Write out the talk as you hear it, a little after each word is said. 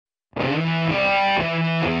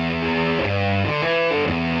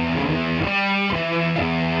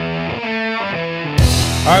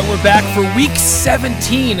All right, we're back for week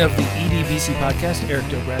 17 of the EDVC podcast. Eric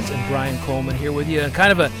Dobratz and Brian Coleman here with you.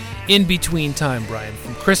 Kind of a in-between time, Brian,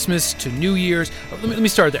 from Christmas to New Year's. Let me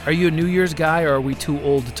start there. Are you a New Year's guy, or are we too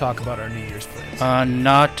old to talk about our New Year's plans?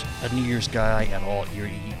 Not a New Year's guy at all. You're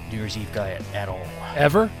a New Year's Eve guy at all.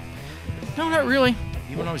 Ever? No, not really.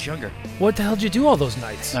 Even when I was younger. What the hell did you do all those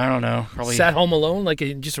nights? I don't know. Probably sat home alone, like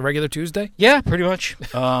just a regular Tuesday? Yeah, pretty much.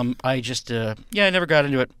 I just, I never got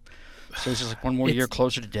into it. So it's just like one more year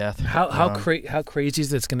closer to death. How crazy is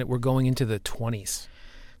this? We're going into the 20s.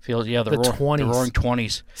 The 20s. The roaring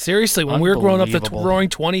 20s. Seriously, when we were growing up, the roaring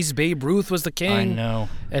 20s, Babe Ruth was the king. I know.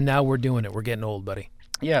 And now we're doing it. We're getting old, buddy.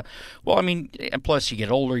 Yeah. Well, I mean, and plus you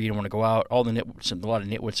get older, you don't want to go out. A lot of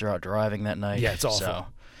nitwits are out driving that night. Yeah, it's awful. So.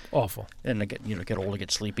 Awful. And I get old, I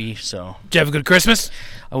get sleepy. So. Did you have a good Christmas?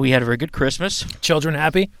 We had a very good Christmas. Children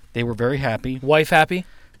happy? They were very happy. Wife happy?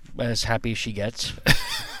 As happy as she gets.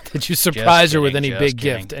 Did you surprise her with any big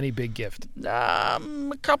gift? Any big gift? A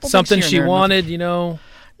couple. Something she wanted, you know.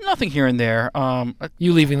 Nothing here and there.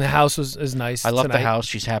 You leaving the house is nice. I love the house.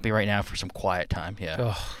 She's happy right now for some quiet time.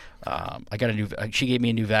 Yeah. I got a new. She gave me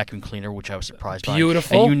a new vacuum cleaner, which I was surprised by.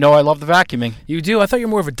 Beautiful. And you know I love the vacuuming. You do. I thought you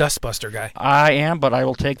were more of a dustbuster guy. I am, but I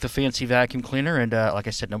will take the fancy vacuum cleaner. And like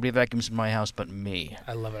I said, nobody vacuums in my house but me.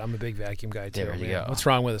 I love it. I'm a big vacuum guy too. There you go. What's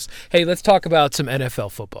wrong with us? Hey, let's talk about some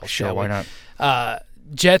NFL football. Sure, why not?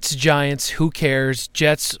 Jets, Giants, who cares?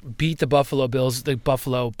 Jets beat the Buffalo Bills. The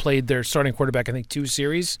Buffalo played their starting quarterback, I think, 2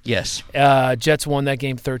 series. Yes. Jets won that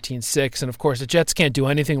game 13-6. And, of course, the Jets can't do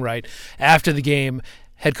anything right. After the game,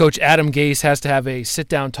 head coach Adam Gase has to have a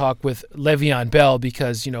sit-down talk with Le'Veon Bell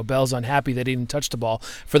because, Bell's unhappy that he didn't touch the ball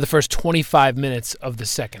for the first 25 minutes of the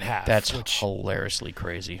second half. That's hilariously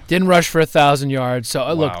crazy. Didn't rush for 1,000 yards.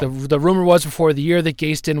 So, look, the rumor was before the year that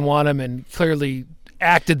Gase didn't want him and clearly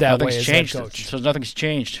acted that way as head coach. So nothing's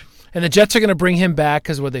changed. And the Jets are going to bring him back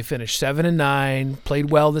because they finished 7-9, played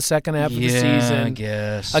well the second half of the season. I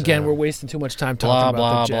guess. Again, we're wasting too much time talking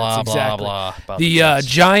about the Jets. Exactly. Blah. The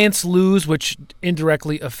Giants lose, which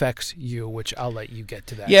indirectly affects you, which I'll let you get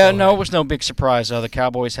to that. Yeah, it was no big surprise. The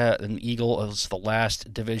Cowboys had an Eagle as the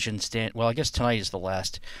last division stand. Well, I guess tonight is the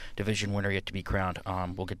last division winner yet to be crowned.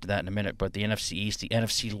 We'll get to that in a minute. But the NFC East, the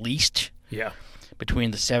NFC least. Yeah.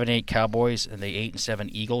 Between the 7-8 Cowboys and the 8-7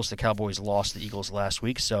 Eagles. The Cowboys lost the Eagles last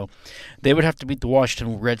week, so they would have to beat the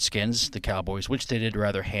Washington Redskins, the Cowboys, which they did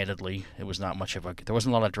rather handedly. It was not much there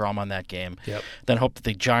wasn't a lot of drama in that game. Yep. Then hope that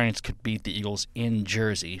the Giants could beat the Eagles in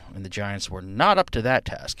Jersey, and the Giants were not up to that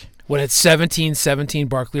task. When it's 17-17,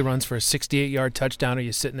 Barkley runs for a 68-yard touchdown, are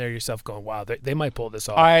you sitting there yourself going, wow, they might pull this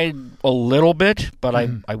off? A little bit, but I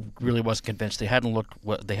really wasn't convinced. They hadn't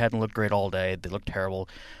looked great all day. They looked terrible.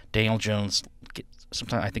 Daniel Jones,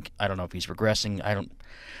 sometimes I don't know if he's regressing. I don't.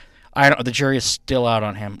 The jury is still out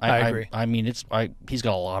on him. I agree. I mean, he's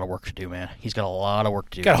got a lot of work to do, man. He's got a lot of work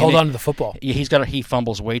to do. Got to hold on to the football. He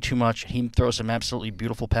fumbles way too much. He throws some absolutely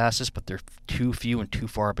beautiful passes, but they're too few and too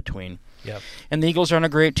far between. Yep. And the Eagles aren't a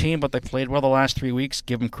great team, but they played well the last 3 weeks.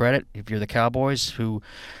 Give them credit. If you're the Cowboys, who,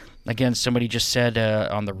 again, somebody just said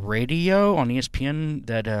on the radio on ESPN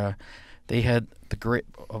that they had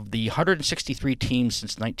of the 163 teams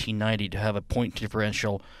since 1990 to have a point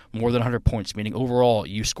differential more than 100 points, meaning overall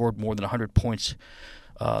you scored more than 100 points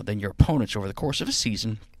than your opponents over the course of a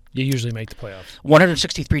season. You usually make the playoffs.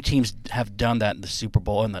 163 teams have done that in the Super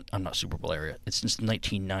Bowl, and I'm not Super Bowl area. It's since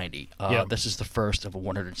 1990. This is the first of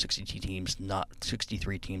 163 teams not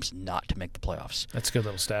to make the playoffs. That's a good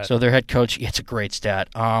little stat. So their head coach, it's a great stat.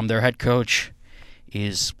 Their head coach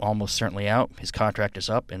is almost certainly out. His contract is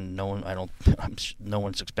up, and no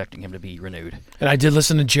one's expecting him to be renewed. And I did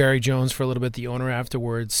listen to Jerry Jones for a little bit. The owner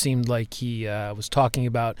afterwards seemed like he was talking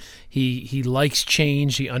about he likes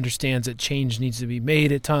change. He understands that change needs to be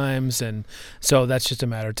made at times, and so that's just a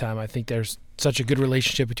matter of time. I think there's such a good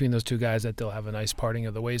relationship between those two guys that they'll have a nice parting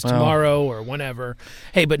of the ways tomorrow or whenever.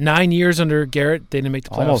 Hey, but 9 years under Garrett, they didn't make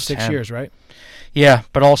the playoffs. Almost 6 years, right? Yeah,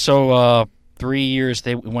 but also 3 years,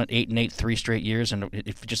 they went 8-8 3 straight years, and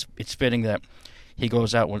it's fitting that he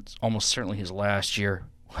goes out with almost certainly his last year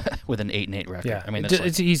with an 8-8 record. Yeah, I mean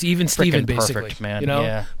that's he's even Steven basically, perfect, man.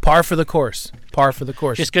 Yeah. Par for the course.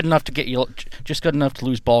 Just good enough to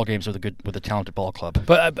lose ball games with a talented ball club.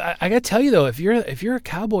 But I got to tell you though, if you're a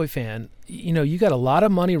Cowboy fan, you got a lot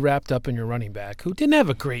of money wrapped up in your running back who didn't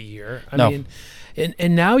have a great year. I mean,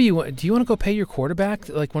 and now do you want to go pay your quarterback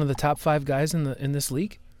like one of the top 5 guys in this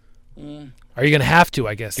league? Are you going to have to,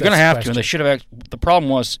 I guess? You're going to have to, and they should have. The problem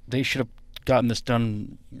was they should have gotten this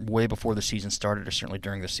done way before the season started, or certainly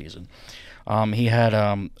during the season. He had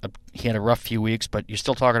a rough few weeks, but you're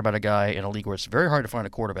still talking about a guy in a league where it's very hard to find a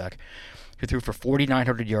quarterback who threw for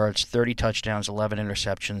 4,900 yards, 30 touchdowns, 11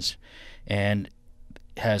 interceptions, and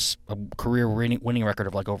has a career winning record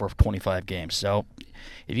of like over 25 games. So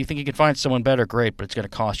if you think you can find someone better, great, but it's going to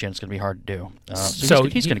cost you and it's going to be hard to do. So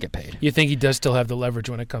he's going to get paid. You think he does still have the leverage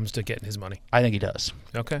when it comes to getting his money? I think he does.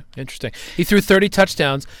 Okay, interesting. He threw 30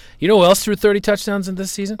 touchdowns. You know who else threw 30 touchdowns in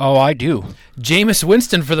this season? Oh, I do. Jameis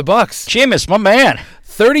Winston for the Bucks. Jameis, my man.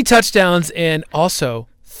 30 touchdowns and also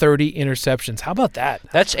 30 interceptions. How about that?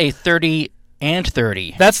 That's a 30 and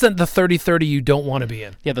 30. That's the 30-30 you don't want to be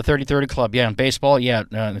in. Yeah, the 30-30 club. Yeah, in baseball, yeah.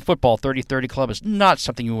 In football, 30-30 club is not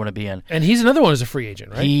something you want to be in. And he's another one who's a free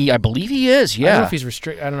agent, right? I believe he is, yeah. I don't know if he's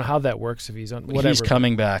restricted. I don't know how that works if he's on whatever. He's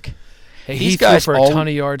coming back. Hey, he threw for a ton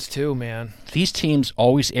of yards too, man. These teams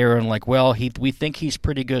always err on like, well, we think he's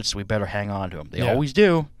pretty good, so we better hang on to him. They always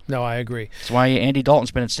do. No, I agree. That's why Andy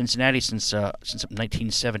Dalton's been in Cincinnati since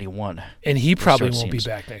 1971. And he probably won't be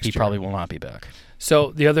back next year. He probably will not be back.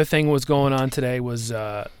 So the other thing was going on today was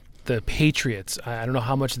the Patriots. I don't know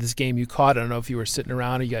how much of this game you caught. I don't know if you were sitting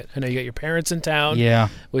around. I know you got your parents in town. Yeah.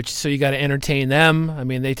 So you got to entertain them. I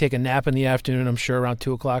mean, they take a nap in the afternoon, I'm sure, around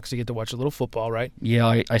 2 o'clock, so you get to watch a little football, right?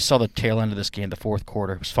 Yeah, I saw the tail end of this game, the fourth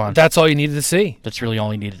quarter. It was fun. That's all you needed to see. That's really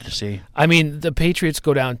all you needed to see. I mean, the Patriots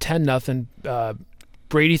go down 10-0.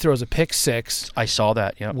 Brady throws a pick six. I saw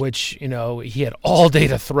that, yeah. Which, he had all day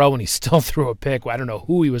to throw, and he still threw a pick. I don't know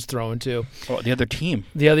who he was throwing to. Oh, the other team.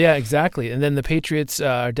 Yeah, exactly. And then the Patriots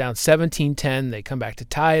are down 17-10. They come back to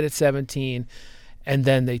tie it at 17, and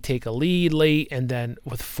then they take a lead late, and then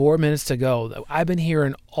with 4 minutes to go, I've been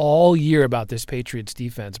hearing all year about this Patriots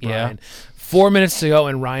defense, Brian. Yeah. 4 minutes to go,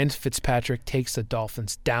 and Ryan Fitzpatrick takes the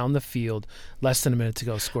Dolphins down the field. Less than a minute to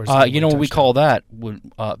go, scores. You know what we call that? We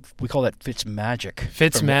call that Fitzmagic.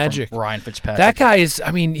 Fitzmagic. From Ryan Fitzpatrick. That guy is.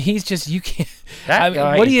 I mean, he's just. You can't.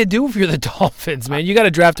 Guy, what do you do if you're the Dolphins, man? You got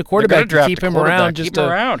to draft a quarterback to keep him around, just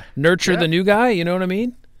to nurture the new guy. You know what I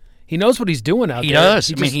mean? He knows what he's doing out there. He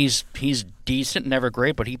does. I mean, he's decent, never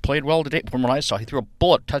great, but he played well today. From what I saw, he threw a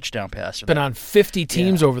bullet touchdown pass. Been on 50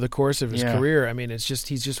 teams over the course of his career. I mean, he's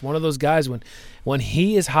just one of those guys. When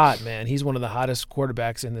he is hot, man, he's one of the hottest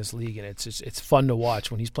quarterbacks in this league, and it's fun to watch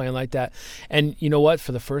when he's playing like that. And you know what?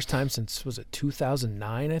 For the first time since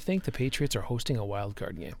 2009, I think the Patriots are hosting a wild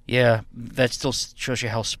card game. Yeah, that still shows you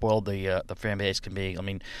how spoiled the fan base can be. I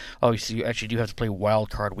mean, obviously you actually do have to play wild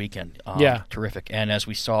card weekend. Terrific. And as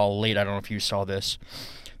we saw late, I don't know if you saw this.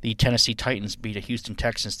 The Tennessee Titans beat a Houston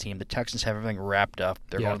Texans team. The Texans have everything wrapped up.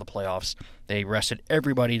 They're going to the playoffs. They rested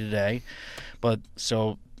everybody today,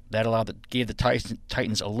 so that gave the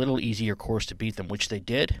Titans a little easier course to beat them, which they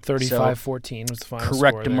did. 35-14 was the final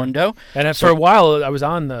score. Correct, Mundo. And for a while, I was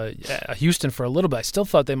on the Houston for a little bit. I still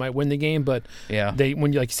thought they might win the game, but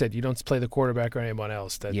when like you said, you don't play the quarterback or anyone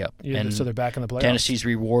else. So they're back in the playoffs. Tennessee's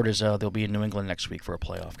reward is they'll be in New England next week for a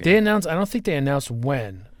playoff game. They announced. I don't think they announced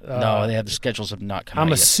when. No, they have the schedules have not come out I'm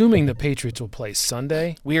yet. assuming the Patriots will play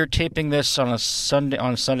Sunday. We are taping this on Sunday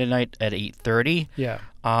night at 8:30. Yeah.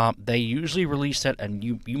 They usually release that, and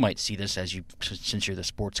you might see this since you're the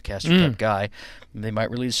sportscaster type guy. They might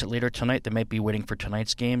release it later tonight. They might be waiting for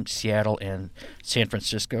tonight's game, Seattle and San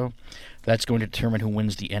Francisco. That's going to determine who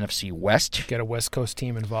wins the NFC West. Get a West Coast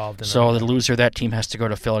team involved. So the loser of that team has to go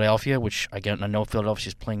to Philadelphia, which again I know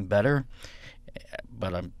Philadelphia's playing better,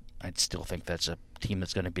 but I'd still think that's a team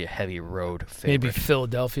that's going to be a heavy road favorite. Maybe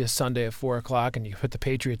Philadelphia Sunday at 4 o'clock, and you put the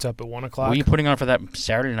Patriots up at 1 o'clock. What are you putting on for that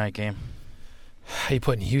Saturday night game? Are you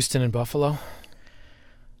putting Houston and Buffalo?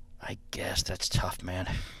 I guess that's tough, man.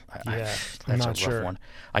 I'm not a rough sure. one.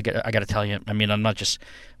 I got to tell you. I mean, I'm not just.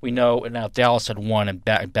 We know now Dallas had won and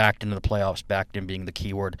backed into the playoffs. Backed in being the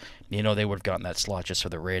key word. They would have gotten that slot just for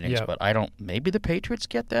the ratings. Yep. But I don't. Maybe the Patriots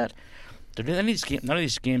get that. None of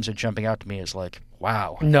these games are jumping out to me as like,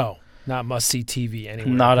 wow. No. Not must-see TV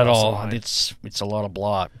anywhere. Not at all. It's a lot of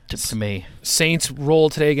blah to me. Saints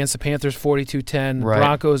rolled today against the Panthers 42-10. Right.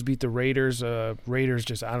 Broncos beat the Raiders. Raiders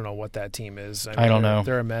just, I don't know what that team is. I don't know.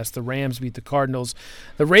 They're a mess. The Rams beat the Cardinals.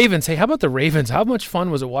 The Ravens, hey, how about the Ravens? How much fun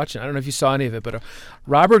was it watching? I don't know if you saw any of it, but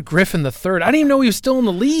Robert Griffin III, I didn't even know he was still in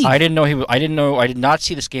the league. I didn't know I did not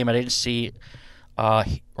see this game. I didn't see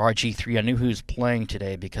RG3. I knew he was playing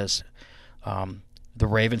today because the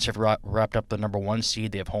Ravens have wrapped up the number 1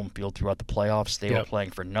 seed. They have home field throughout the playoffs. They were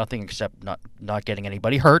playing for nothing except not getting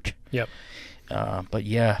anybody hurt. Yep. But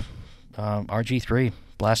yeah, RG3,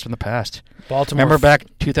 blast from the past. Baltimore. Remember back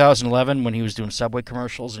 2011 when he was doing Subway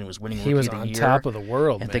commercials and he was winning Rookie of the Year? He was on top of the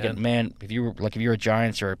world, and thinking, man, if you're a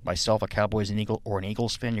Giants or myself, a Cowboys and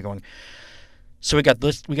Eagles fan, you're going, so we got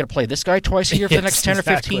this. We got to play this guy twice a year for the next 10 or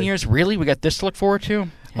 15 years. Really, we got this to look forward to.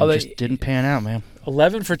 And it just didn't pan out, man.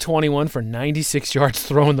 11 for 21 for 96 yards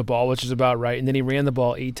throwing the ball, which is about right. And then he ran the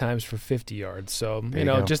ball 8 times for 50 yards. So,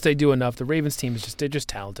 just they do enough. The Ravens team they're just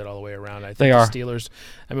talented all the way around. I think they are. The Steelers,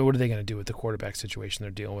 what are they going to do with the quarterback situation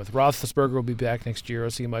they're dealing with? Roethlisberger will be back next year.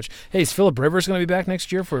 I'll see much. Hey, is Phillip Rivers going to be back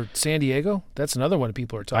next year for San Diego? That's another one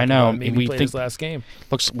people are talking about. Maybe we played his last game.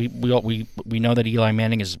 Looks we know that Eli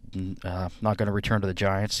Manning is not going to return to the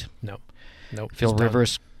Giants. No. Phil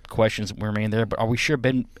Rivers, questions remain there, but are we sure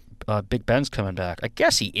Big Ben's coming back? I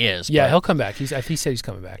guess he is. Yeah, he'll come back. He said he's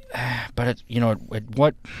coming back. But at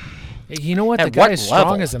what? You know what? The guy is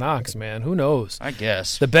strong as an ox, man. Who knows? I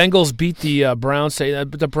guess. The Bengals beat the Browns.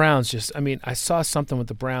 But the Browns just, I saw something with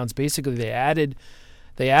the Browns. Basically, they add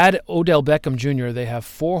Odell Beckham Jr. They have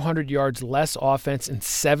 400 yards less offense and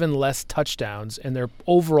 7 less touchdowns, and their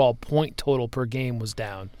overall point total per game was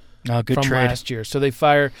down. Good from trade. Last year. So they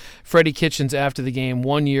fire Freddie Kitchens after the game.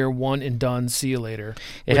 1 year, one and done. See you later.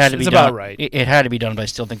 It had to be done. About right. It had to be done, but I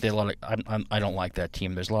still think I don't like that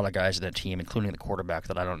team. There's a lot of guys in that team, including the quarterback,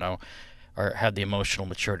 that I don't know have the emotional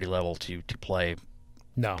maturity level to play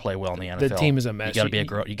well in the NFL. The team is a mess. You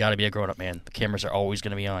got to be a grown up man. The cameras are always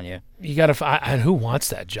going to be on you. You got to. And who wants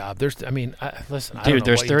that job? Listen. Dude, I don't know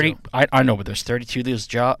there's what 30. I know, but there's 32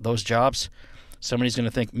 of those jobs. Somebody's going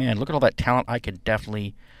to think, man, look at all that talent. I could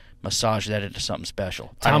definitely massage that into something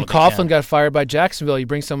special. Tom Coughlin got fired by Jacksonville. You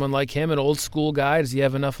bring someone like him, an old school guy. Does he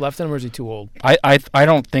have enough left in him, or is he too old? I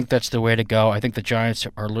don't think that's the way to go. I think the Giants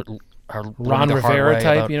are Ron Rivera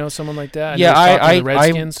type, someone like that. Yeah,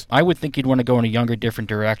 I would think you'd want to go in a younger, different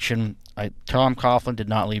direction. Tom Coughlin did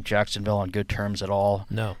not leave Jacksonville on good terms at all.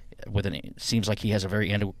 No. It seems like he has a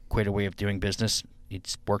very antiquated way of doing business.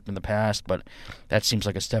 It's worked in the past, but that seems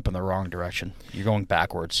like a step in the wrong direction. You're going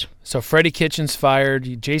backwards. So Freddie Kitchens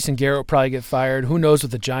fired. Jason Garrett will probably get fired. Who knows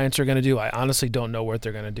what the Giants are going to do? I honestly don't know what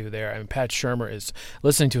they're going to do there. Pat Shurmur is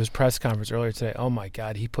listening to his press conference earlier today. Oh, my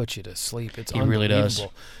God, he puts you to sleep. It's unbelievable. Really does.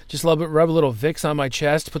 Just rub a little Vicks on my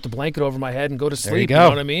chest, put the blanket over my head, and go to sleep. There you go. You know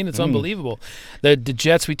what I mean? It's unbelievable. The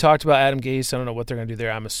Jets, we talked about Adam Gase. I don't know what they're going to do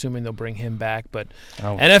there. I'm assuming they'll bring him back. But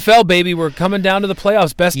NFL, baby, we're coming down to the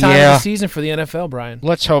playoffs. Best time of the season for the NFL, Brian.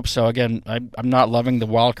 Let's hope so. Again, I'm not loving the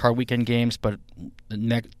wild card weekend games, but the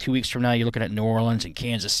next 2 weeks from now, you're looking at New Orleans and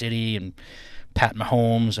Kansas City and Pat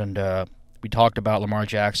Mahomes, and we talked about Lamar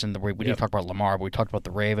Jackson. We didn't talk about Lamar, but we talked about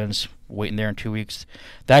the Ravens waiting there in 2 weeks.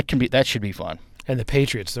 That should be fun. And the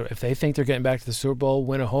Patriots, if they think they're getting back to the Super Bowl,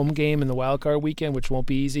 win a home game in the wild card weekend, which won't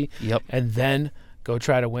be easy. Yep. And then go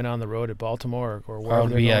try to win on the road at Baltimore or wherever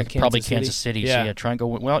they're going. Probably Kansas City. Yeah. So try and go.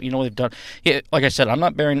 Well, what they've done. Yeah, like I said, I'm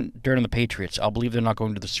not bearing dirt on the Patriots. I'll believe they're not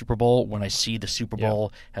going to the Super Bowl when I see the Super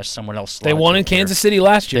Bowl has someone else. They won in Kansas City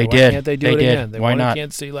last year. They did. Why can't they do it again? They Why won not? in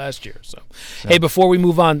Kansas City last year. So, hey, before we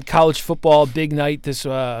move on, college football, big night this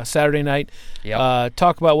Saturday night. Yep.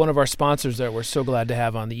 Talk about one of our sponsors that we're so glad to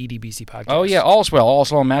have on the EDBC podcast. Oh, yeah,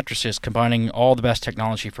 Allswell Mattresses, combining all the best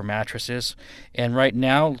technology for mattresses. And right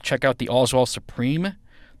now, check out the Allswell Supreme.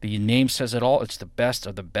 The name says it all. It's the best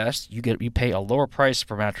of the best. You pay a lower price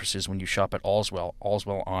for mattresses when you shop at Allswell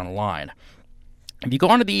online. If you go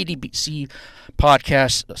onto the EDBC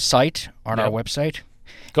podcast site on our website,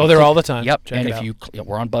 go there all the time. Yep. Check it out.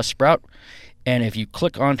 We're on Buzzsprout, and if you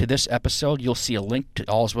click onto this episode, you'll see a link to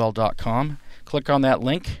allswell.com. Click on that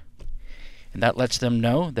link, and that lets them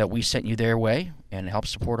know that we sent you their way and helps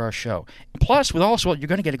support our show. Plus, with Allswell, you're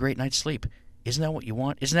going to get a great night's sleep. Isn't that what you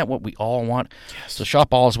want? Isn't that what we all want? Yes. So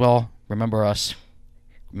shop Allswell. Remember us.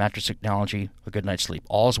 Mattress technology, a good night's sleep.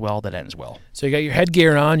 All's well that ends well. So you got your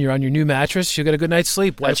headgear on. You're on your new mattress. You'll get a good night's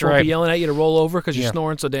sleep. That's Wife right. won't be yelling at you to roll over because you're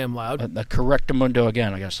snoring so damn loud. The correctamundo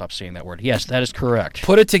again. I got to stop saying that word. Yes, that is correct.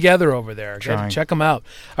 Put it together over there. Check them out.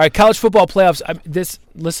 All right, college football playoffs.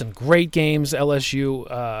 Listen, great games. LSU,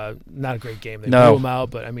 not a great game. They blew them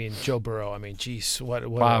out, but Joe Burrow. Geez, what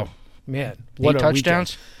wow. Man, what 8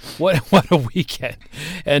 touchdowns? Weekend. What a weekend.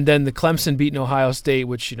 And then the Clemson beating Ohio State,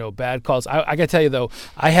 which, bad calls. I got to tell you, though,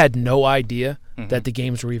 I had no idea that the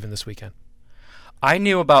games were even this weekend. I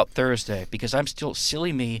knew about Thursday because I'm still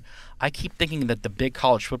silly me. I keep thinking that the big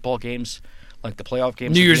college football games, like the playoff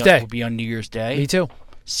games, would be on New Year's Day. Me too.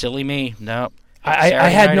 Silly me. No. I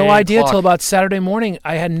had no idea till about Saturday morning.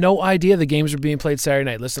 I had no idea the games were being played Saturday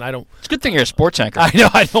night. Listen, I don't. It's a good thing you're a sports anchor. I know.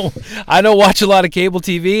 I don't watch a lot of cable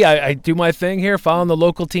TV. I do my thing here, following the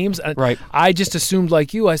local teams. Right. I just assumed,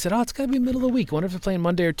 like you, I said, it's got to be middle of the week. I wonder if they're playing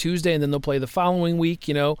Monday or Tuesday, and then they'll play the following week.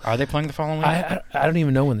 Are they playing the following week? I don't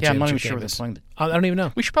even know when the championship game is. I'm not even sure they're playing. I don't even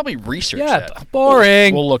know. We should probably research Yeah, that.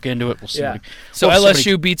 boring. We'll look into it. We'll see. Yeah. We'll So have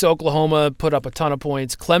LSU beats Oklahoma, put up a ton of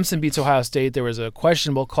points. Clemson beats Ohio State. There was a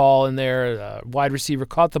questionable call in there. Wide receiver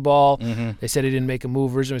caught the ball. Mm-hmm. They said he didn't make a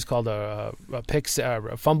move. Originally, it was called a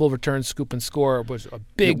fumble return, scoop and score. It was a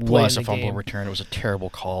big play in the game. It was a fumble return. It was a terrible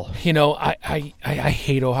call. You know, I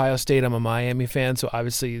hate Ohio State. I'm a Miami fan, so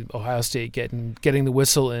obviously Ohio State getting the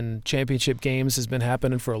whistle in championship games has been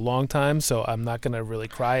happening for a long time. So I'm not going to really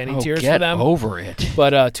cry any tears for them. Get over it.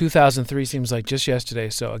 But 2003 seems like just yesterday.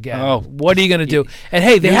 So again, what are you going to do? And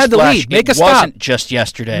hey, they had the Newsflash, lead. Make a it stop. wasn't just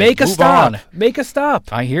yesterday. Make a Move stop. on. Make a stop.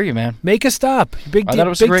 I hear you, man. Make a stop. Big I thought it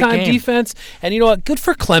was a great time game. defense. And you know what? Good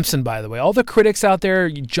for Clemson, by the way. All the critics out there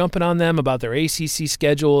jumping on them about their ACC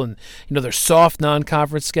schedule and their soft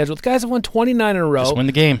non-conference schedule. The guys have won 29 in a row. Just win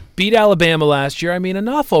the game. Beat Alabama last year. I mean,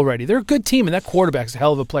 enough already. They're a good team, and that quarterback's a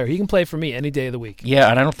hell of a player. He can play for me any day of the week. Yeah,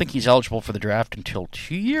 and I don't think he's eligible for the draft until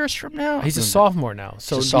 2 years from now. He's a sophomore now,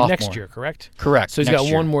 so it'll be next year, correct? Correct. So he's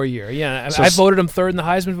got one more year. Yeah, So I voted him third in the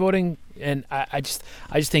Heisman voting, and I just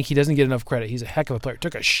think he doesn't get enough credit. He's a heck of a player.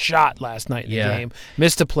 Took a shot last night in the game,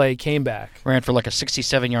 missed a play, came back, ran for like a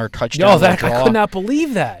 67-yard touchdown. No, I could not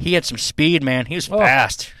believe that. He had some speed, man. He was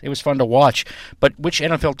fast. It was fun to watch. But which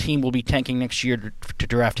NFL team will be tanking next year to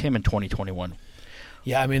draft him in 2021?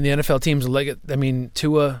 Yeah, I mean, the NFL teams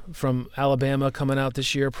Tua from Alabama coming out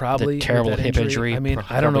this year, probably. The terrible hip injury. I mean,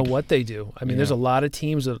 I don't know what they do. I mean, there's a lot of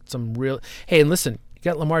teams that some real. Hey, and listen, you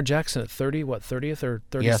got Lamar Jackson at 30th or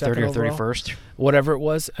 32nd? Yeah, 30 or overall? 31st. Whatever it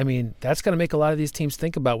was. I mean, that's going to make a lot of these teams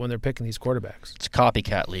think about when they're picking these quarterbacks. It's a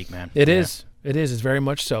copycat league, man. It is. It is. It's very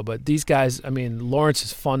much so. But these guys, I mean, Lawrence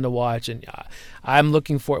is fun to watch, and I'm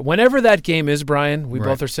looking for it. Whenever that game is, Brian, we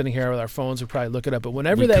both are sitting here with our phones. We'll probably look it up. But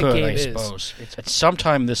whenever game I suppose. It's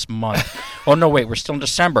sometime this month. Oh, no, wait. We're still in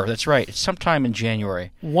December. That's right. It's sometime in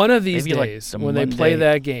January. One of these Maybe days, like when Monday. they play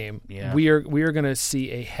that game, Yeah. we are going to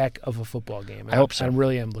see a heck of a football game. I hope so. I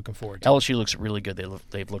really am looking forward to it. LSU looks really good.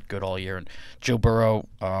 They've looked good all year. And Joe Burrow,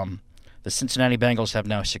 the Cincinnati Bengals have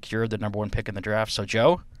now secured the number 1 pick in the draft. So,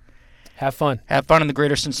 Joe, have fun. Have fun in the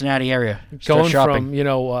greater Cincinnati area. Start Going shopping.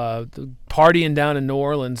 from partying down in New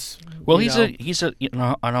Orleans. Well, he's an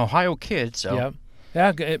Ohio kid, so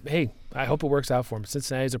yeah. Hey, I hope it works out for him.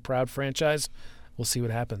 Cincinnati's a proud franchise. We'll see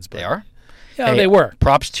what happens. But they are. Yeah, hey, they were.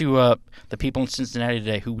 Props to the people in Cincinnati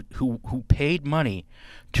today who paid money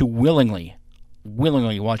to willingly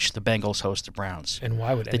watch the Bengals host the Browns. And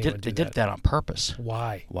why would anyone do that? They did that on purpose.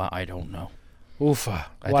 Why? Why I don't know. Oofa.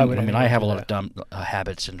 I have a lot of dumb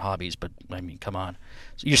habits and hobbies, but I mean, come on.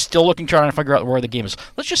 So you're still trying to figure out where the game is.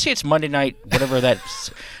 Let's just say it's Monday night, whatever that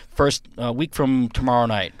first week from tomorrow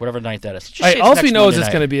night, whatever night that is. All we know is it's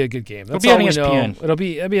going to be a good game. That's It'll be all on ESPN. It'll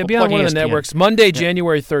be on one of the networks. Monday,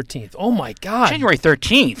 January 13th. Oh my God. January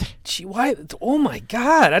 13th. Gee, why? Oh my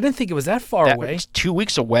God. I didn't think it was that far away. It's 2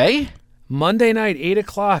 weeks away. Monday night, 8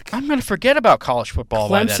 o'clock. I'm going to forget about college football.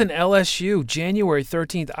 Clemson, LSU, January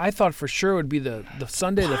 13th. I thought for sure it would be the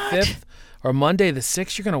Sunday the 5th or Monday the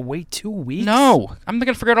 6th. You're going to wait 2 weeks? No. I'm going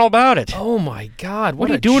to forget all about it. Oh, my God. What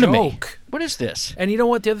are you doing to me? What is this? And you know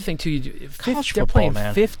what? The other thing, too, they're playing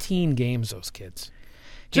 15 games, those kids.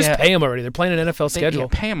 Just pay them already. They're playing an NFL schedule.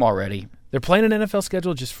 Pay them already. They're playing an NFL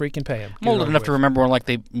schedule. Just freaking pay them. I'm old enough to remember when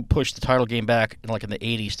they pushed the title game back in the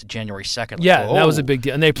 80s to January 2nd. That was a big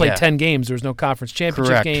deal. And they played 10 games. There was no conference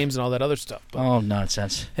championship games and all that other stuff. But,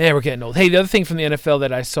 nonsense. Hey, we're getting old. Hey, the other thing from the NFL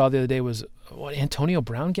that I saw the other day was Antonio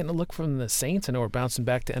Brown getting a look from the Saints. I know we're bouncing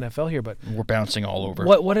back to NFL here, but we're bouncing all over.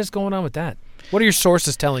 What is going on with that? What are your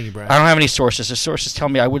sources telling you, Brian? I don't have any sources. The sources tell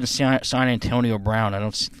me I wouldn't sign Antonio Brown. I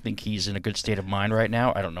don't think he's in a good state of mind right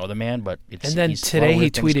now. I don't know the man, but it's. And then today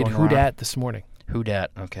he tweeted, "Who dat?" this morning. Who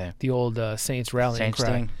dat? Okay. The old Saints rallying cry.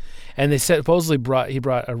 Thing. And they supposedly he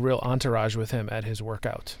brought a real entourage with him at his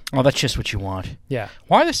workout. Oh, that's just what you want. Yeah.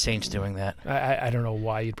 Why are the Saints doing that? I don't know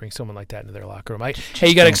why you'd bring someone like that into their locker room.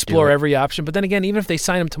 You got to explore every option. But then again, even if they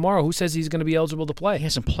sign him tomorrow, who says he's going to be eligible to play? He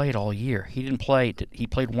hasn't played all year. He didn't play. He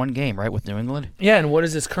played one game, right, with New England? Yeah, and what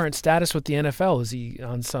is his current status with the NFL? Is he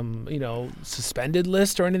on some, suspended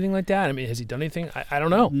list or anything like that? I mean, has he done anything? I don't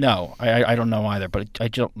know. No, I don't know either. But I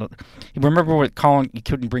don't know. Remember what you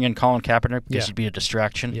couldn't bring in Colin Kaepernick because he'd be a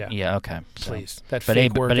distraction? Yeah, okay. So. Please. That but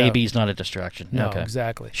fake workout. AB's not a distraction. No, okay.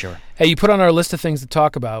 Exactly. Sure. Hey, you put on our list of things to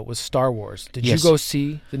talk about was Star Wars. Did you go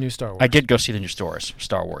see the new Star Wars? I did go see the new Star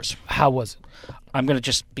Wars. How was it? I'm going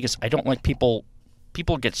to because I don't like people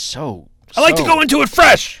get so... I like to go into it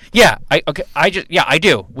fresh. Yeah, I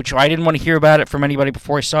do. Which I didn't want to hear about it from anybody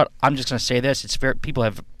before I saw it. I'm just going to say this: people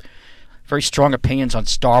have very strong opinions on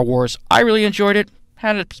Star Wars. I really enjoyed it.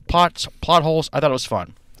 Had its plot holes. I thought it was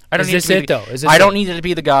fun. I don't need it to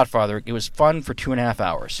be The Godfather. It was fun for 2.5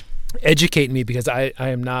 hours. educate me, because I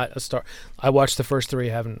am not a star. I watched the first 3.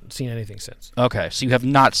 I haven't seen anything since. Okay, so you have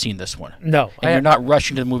not seen this one. No. And you're not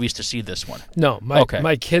rushing to the movies to see this one. No.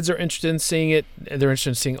 My kids are interested in seeing it. They're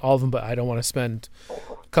interested in seeing all of them, but I don't want to spend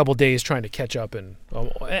a couple days trying to catch up. And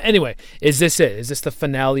anyway, is this it? Is this the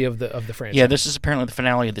finale of the franchise? Yeah, this is apparently the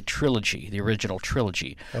finale of the trilogy, the original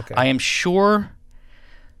trilogy. Okay. I am sure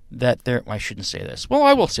that I shouldn't say this. Well,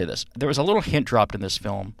 I will say this. There was a little hint dropped in this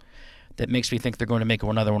film that makes me think they're going to make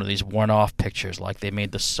another one of these one-off pictures, like they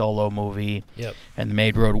made the Solo movie, and they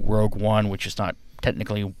made Rogue One, which is not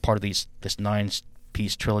technically part of this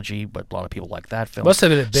 9-piece trilogy, but a lot of people like that film. Must have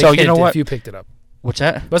been a big hint if you picked it up. What's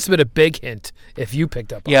that? Must have been a big hint if you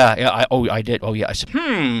picked up on it. Yeah. I did. Oh, yeah. I said,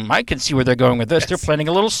 I can see where they're going with this. Yes. They're planting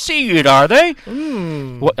a little seed, are they?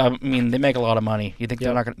 Well, I mean, they make a lot of money. You think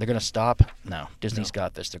they're going to stop? No. Disney's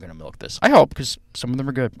got this. They're going to milk this. I hope, because some of them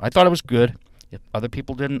are good. I thought it was good. If other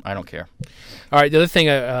people didn't, I don't care. All right. The other thing,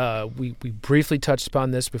 we briefly touched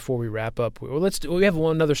upon this before we wrap up. We have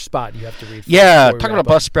another spot you have to read. Yeah, talking about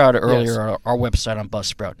Buzzsprout earlier, our website on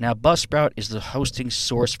Buzzsprout. Now, Buzzsprout is the hosting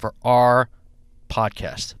source for our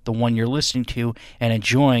podcast, the one you're listening to and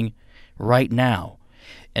enjoying right now.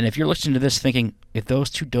 And if you're listening to this thinking, if those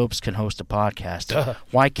two dopes can host a podcast,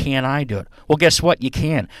 why can't I do it? Well, guess what? You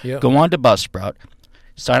can. Yep. Go on to Buzzsprout.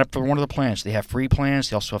 Sign up for one of the plans. They have free plans.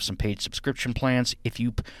 They also have some paid subscription plans. If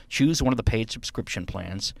you choose one of the paid subscription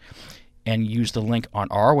plans and use the link on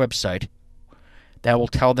our website, that will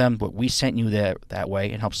tell them what we sent you that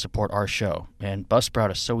way and help support our show. And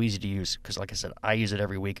Buzzsprout is so easy to use because, like I said, I use it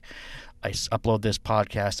every week. I upload this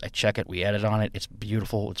podcast. I check it. We edit on it. It's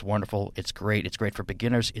beautiful. It's wonderful. It's great. It's great for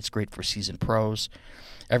beginners. It's great for seasoned pros.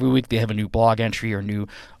 Every week they have a new blog entry or new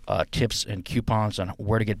tips and coupons on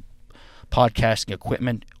where to get podcasting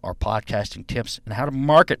equipment or podcasting tips and how to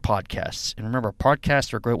market podcasts. And remember,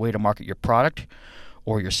 podcasts are a great way to market your product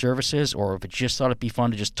or your services, or if it just thought it'd be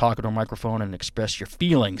fun to just talk into a microphone and express your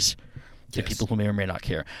feelings to people who may or may not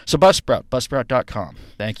care. So Buzzsprout, buzzsprout.com.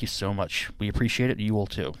 Thank you so much. We appreciate it. You will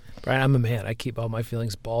too. Brian, I'm a man. I keep all my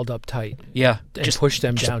feelings balled up tight. Yeah. And just push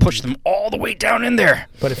them down. Push them all the way down in there.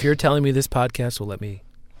 But if you're telling me this podcast will let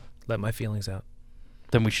my feelings out,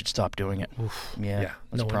 then we should stop doing it. Oof. Yeah.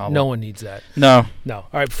 That's a problem. No one needs that. No. All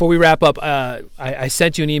right, before we wrap up, I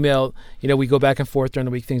sent you an email. You know, we go back and forth during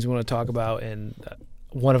the week, things we want to talk about, and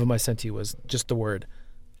one of them I sent to you was just the word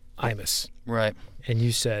Imus. Right. And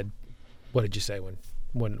you said, what did you say when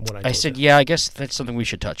I said, yeah, I guess that's something we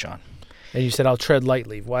should touch on. And you said, I'll tread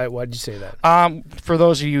lightly. Why did you say that? For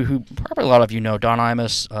those of you who, probably a lot of you know, Don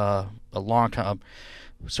Imus, a long-time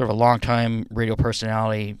radio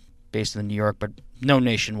personality based in New York, but known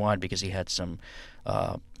nationwide because he had some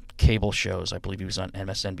cable shows. I believe he was on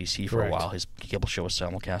MSNBC for Correct. a while. His cable show was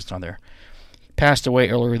simulcast on there. Passed away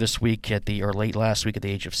earlier this week late last week at the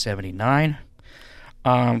age of 79.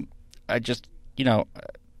 I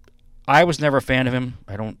was never a fan of him.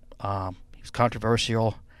 He was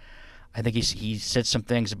controversial. I think he said some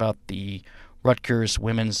things about the Rutgers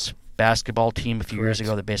women's basketball team a few years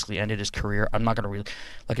ago that basically ended his career. I'm not going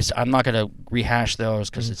to I'm not going to rehash those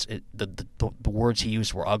because the words he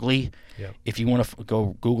used were ugly. Yeah. If you want to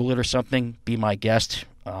go Google it or something, be my guest.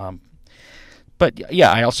 But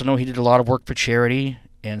yeah, I also know he did a lot of work for charity,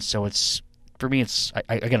 and so for me. I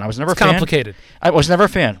was never a fan. Complicated. I was never a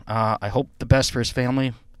fan. I hope the best for his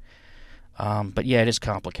family. But yeah, it is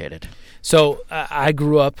complicated. So I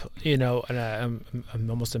grew up, and I'm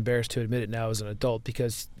almost embarrassed to admit it now as an adult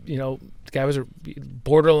because, the guy was a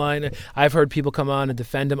borderline. I've heard people come on and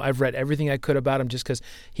defend him. I've read everything I could about him just because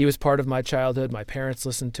he was part of my childhood. My parents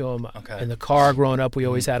listened to him. Okay. In the car growing up, we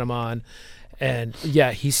always had him on. And,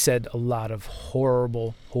 yeah, he said a lot of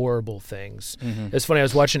horrible, horrible things. Mm-hmm. It's funny. I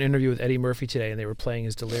was watching an interview with Eddie Murphy today, and they were playing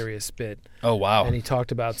his Delirious bit. Oh, wow. And he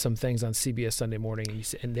talked about some things on CBS Sunday Morning.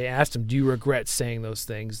 And they asked him, do you regret saying those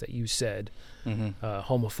things that you said? Mm-hmm.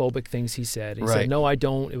 Homophobic things he said. He said, no, I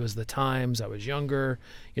don't. It was the times. I was younger.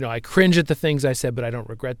 I cringe at the things I said, but I don't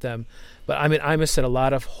regret them. But, Imus said a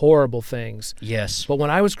lot of horrible things. Yes. But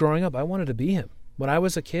when I was growing up, I wanted to be him. When I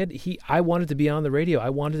was a kid, I wanted to be on the radio.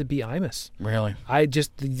 I wanted to be Imus. Really? I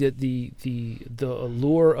just the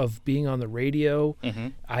allure of being on the radio. Mm-hmm.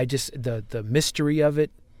 The mystery of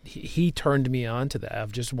it. He turned me on to that.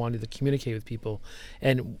 Of just wanting to communicate with people,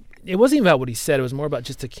 and it wasn't even about what he said. It was more about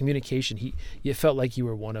just the communication. You felt like you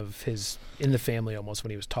were one of his in the family almost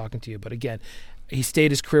when he was talking to you. But again, he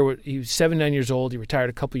stayed his career. He was 79 years old. He retired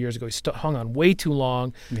a couple years ago. He hung on way too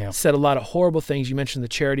long. Yeah. Said a lot of horrible things. You mentioned the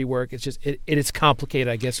charity work. It's just it is complicated.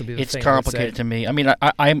 I guess would be the thing. It's complicated to me. I mean,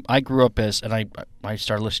 I grew up I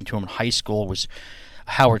started listening to him in high school.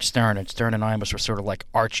 Howard Stern, and Stern and Imus were sort of like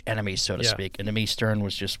arch enemies, so to Yeah. speak. And to me, Stern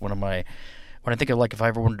was just one of my. When I think of like if I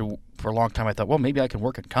ever wanted to, for a long time, I thought, well, maybe I can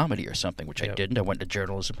work in comedy or something, which I Yep. didn't. I went to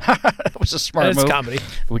journalism. That was a smart And it's move. comedy.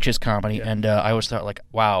 Which is comedy, Yeah. and I always thought like,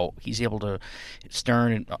 wow, he's able to.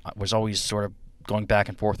 Stern was always sort of going back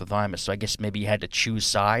and forth with Imus, so I guess maybe he had to choose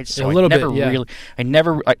sides. So A little I never bit, yeah. really, I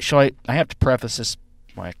never. I have to preface this.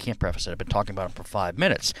 Well, I can't preface it. I've been talking about him for 5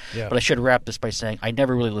 minutes, Yeah. but I should wrap this by saying I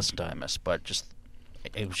never really listened to Imus, but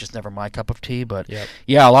it was just never my cup of tea. But Yep.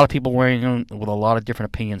 yeah, a lot of people weighing in with a lot of different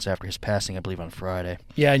opinions after his passing, I believe, on Friday.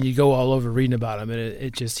 Yeah, and you go all over reading about him, and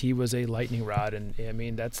it just, he was a lightning rod, and I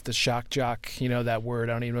mean, that's the shock jock, that word.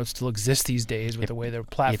 I don't even know if it still exists these days with the way their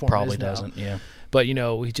platform It probably is now. doesn't. Yeah. But, he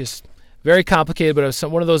just, very complicated, but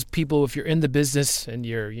one of those people, if you're in the business and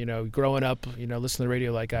you're, growing up, listening to the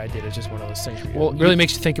radio like I did, it's just one of those things where Well, it really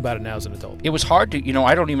makes you think about it now as an adult. It was hard to,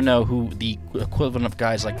 I don't even know who the equivalent of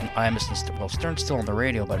guys like Imus and Stern's still on the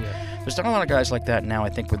radio, but there's not a lot of guys like that now, I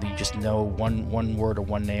think, where you just know one word or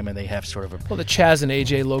one name and they have sort of a... Well, the Chaz and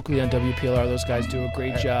AJ locally on WPLR, those guys do a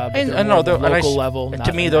great job. And, They're I more know, on the and local level. to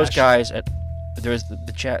not me, the those national. guys, there's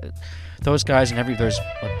the chat... Those guys and there's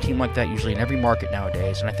a team like that usually in every market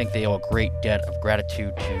nowadays, and I think they owe a great debt of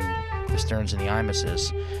gratitude to the Sterns and the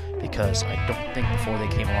Imuses, because I don't think before they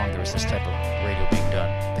came along there was this type of radio being done.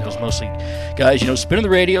 I think it was mostly guys, spinning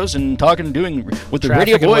the radios and talking and doing with the Traffic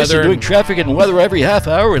radio and boys weather and doing and- traffic and weather every half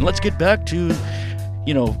hour, and let's get back to,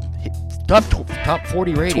 top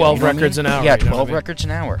 40 radio. 12 you know what I records mean? an hour, Yeah, you know what 12 I mean? records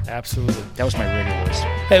an hour. Absolutely. That was my radio voice.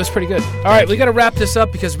 Hey, it was pretty good. All right, we got to wrap this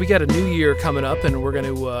up because we got a new year coming up, and we're going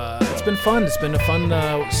to, it's been fun. It's been a fun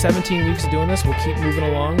 17 weeks of doing this. We'll keep moving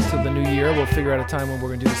along to the new year. We'll figure out a time when we're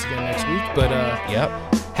going to do this again next week. But Yep.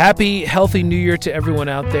 happy, healthy new year to everyone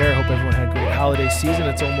out there. Hope everyone had a great holiday season.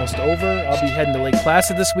 It's almost over. I'll be heading to Lake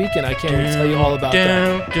Placid this week, and I can't wait to tell you all about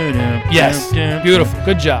that. Yes, beautiful.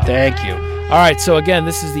 Good job. Thank you. All right, so again,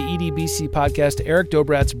 this is the EDBC podcast. Eric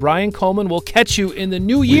Dobratz, Brian Coleman. We'll catch you in the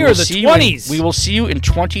new year, the 20s. We will see you in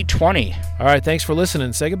 2020. All right, thanks for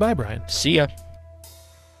listening. Say goodbye, Brian. See ya.